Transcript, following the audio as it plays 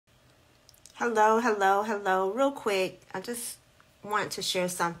Hello. Real quick, I just want to share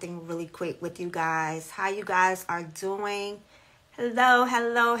something really quick with you guys. How you guys are doing? Hello.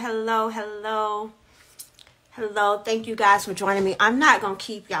 Thank you guys for joining me. I'm not going to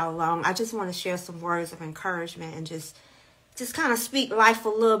keep y'all long. I just want to share some words of encouragement and just kind of speak life a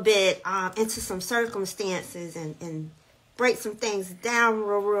little bit into some circumstances and break some things down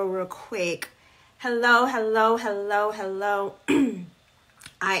real quick. Hello.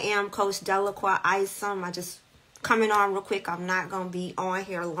 I am Coach Deliqua. I just coming on real quick. I'm not going to be on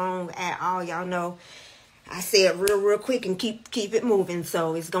here long at all. Y'all know I say it real quick and keep it moving.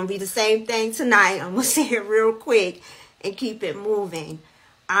 So it's going to be the same thing tonight. I'm going to say it real quick and keep it moving.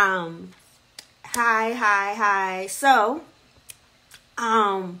 Hi. So,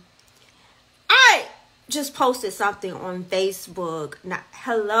 I just posted something on Facebook. Now,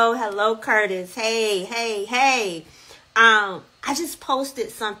 hello, Curtis. Hey. I just posted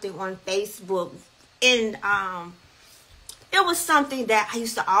something on Facebook, and it was something that I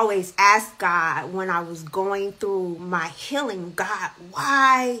used to always ask God when I was going through my healing. God,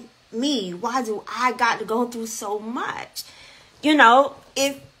 why me? Why do I got to go through so much? You know,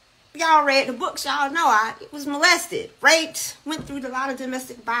 if y'all read the books, y'all know I was molested, raped, went through a lot of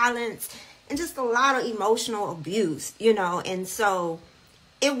domestic violence, and just a lot of emotional abuse, you know, and so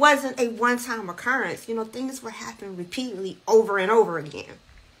it wasn't a one-time occurrence. You know, things were happening repeatedly over and over again.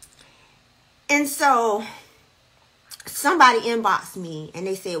 And so somebody inboxed me and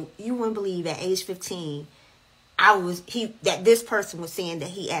they said, you wouldn't believe at age 15, that this person was saying that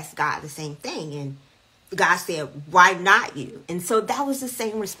he asked God the same thing. And God said, why not you? And so that was the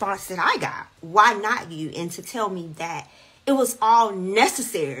same response that I got. Why not you? And to tell me that it was all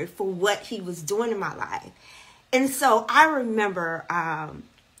necessary for what he was doing in my life. And so I remember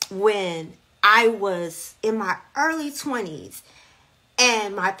when I was in my early 20s,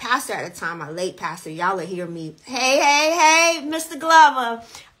 and my pastor at the time, my late pastor, y'all would hear me, hey, Mr. Glover.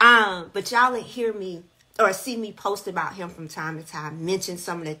 But y'all would hear me or see me post about him from time to time, mention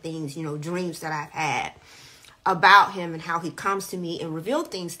some of the things, you know, dreams that I've had about him and how he comes to me and reveal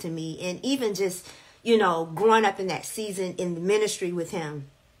things to me. And even just, you know, growing up in that season in the ministry with him,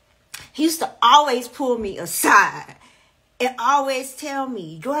 he used to always pull me aside and always tell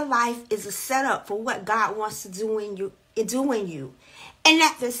me, your life is a setup for what God wants to do in you. And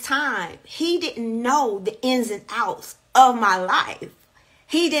at this time, he didn't know the ins and outs of my life.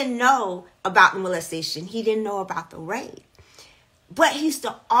 He didn't know about the molestation. He didn't know about the rape. But he used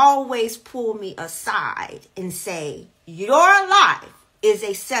to always pull me aside and say, your life is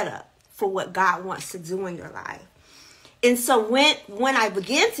a setup for what God wants to do in your life. And so when I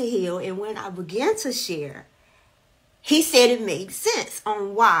began to heal and when I began to share, he said it made sense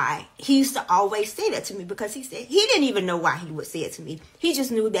on why he used to always say that to me, because he said he didn't even know why he would say it to me. He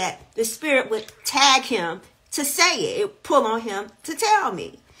just knew that the Spirit would tag him to say it. It would pull on him to tell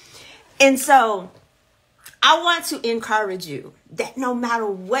me. And so I want to encourage you that no matter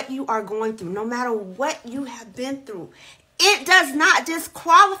what you are going through, no matter what you have been through, it does not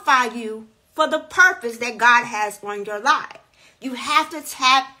disqualify you for the purpose that God has on your life. You have to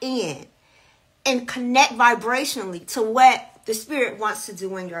tap in and connect vibrationally to what the Spirit wants to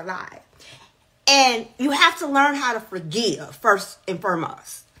do in your life. And you have to learn how to forgive first and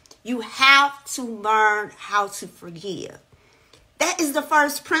foremost. You have to learn how to forgive. That is the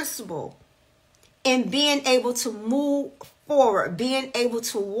first principle in being able to move forward, being able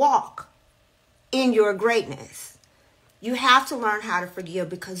to walk in your greatness. You have to learn how to forgive,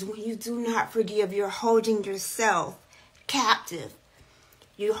 because when you do not forgive, you're holding yourself captive.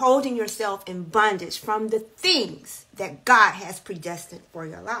 You're holding yourself in bondage from the things that God has predestined for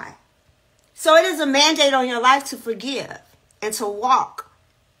your life. So it is a mandate on your life to forgive and to walk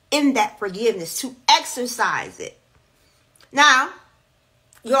in that forgiveness, to exercise it. Now,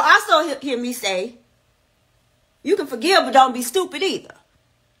 you'll also hear me say, you can forgive, but don't be stupid either.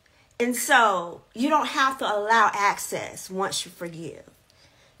 And so you don't have to allow access once you forgive.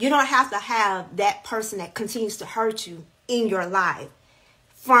 You don't have to have that person that continues to hurt you in your life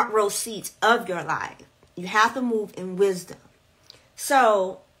front row seats of your life. You have to move in wisdom.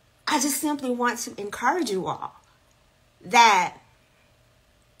 So I just simply want to encourage you all that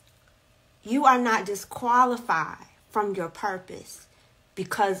you are not disqualified from your purpose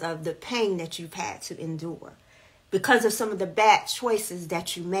because of the pain that you've had to endure, because of some of the bad choices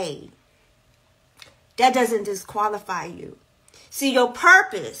that you made. That doesn't disqualify you. See, your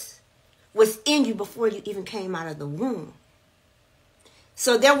purpose was in you before you even came out of the womb.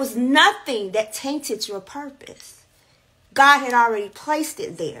 So there was nothing that tainted your purpose. God had already placed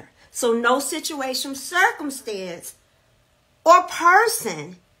it there. So no situation, circumstance, or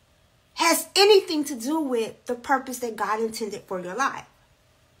person has anything to do with the purpose that God intended for your life.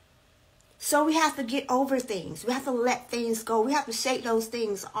 So we have to get over things. We have to let things go. We have to shake those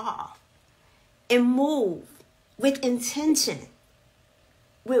things off and move with intention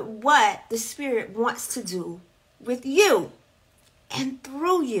with what the Spirit wants to do with you and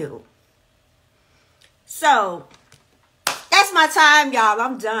through you. So that's my time, y'all.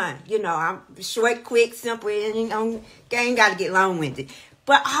 I'm done. You know, I'm short, quick, simple, and ain't got to get long-winded.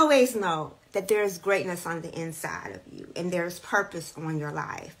 But always know that there's greatness on the inside of you and there's purpose on your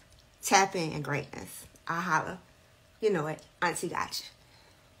life. Tap in greatness. I holla. You know it. Auntie got you.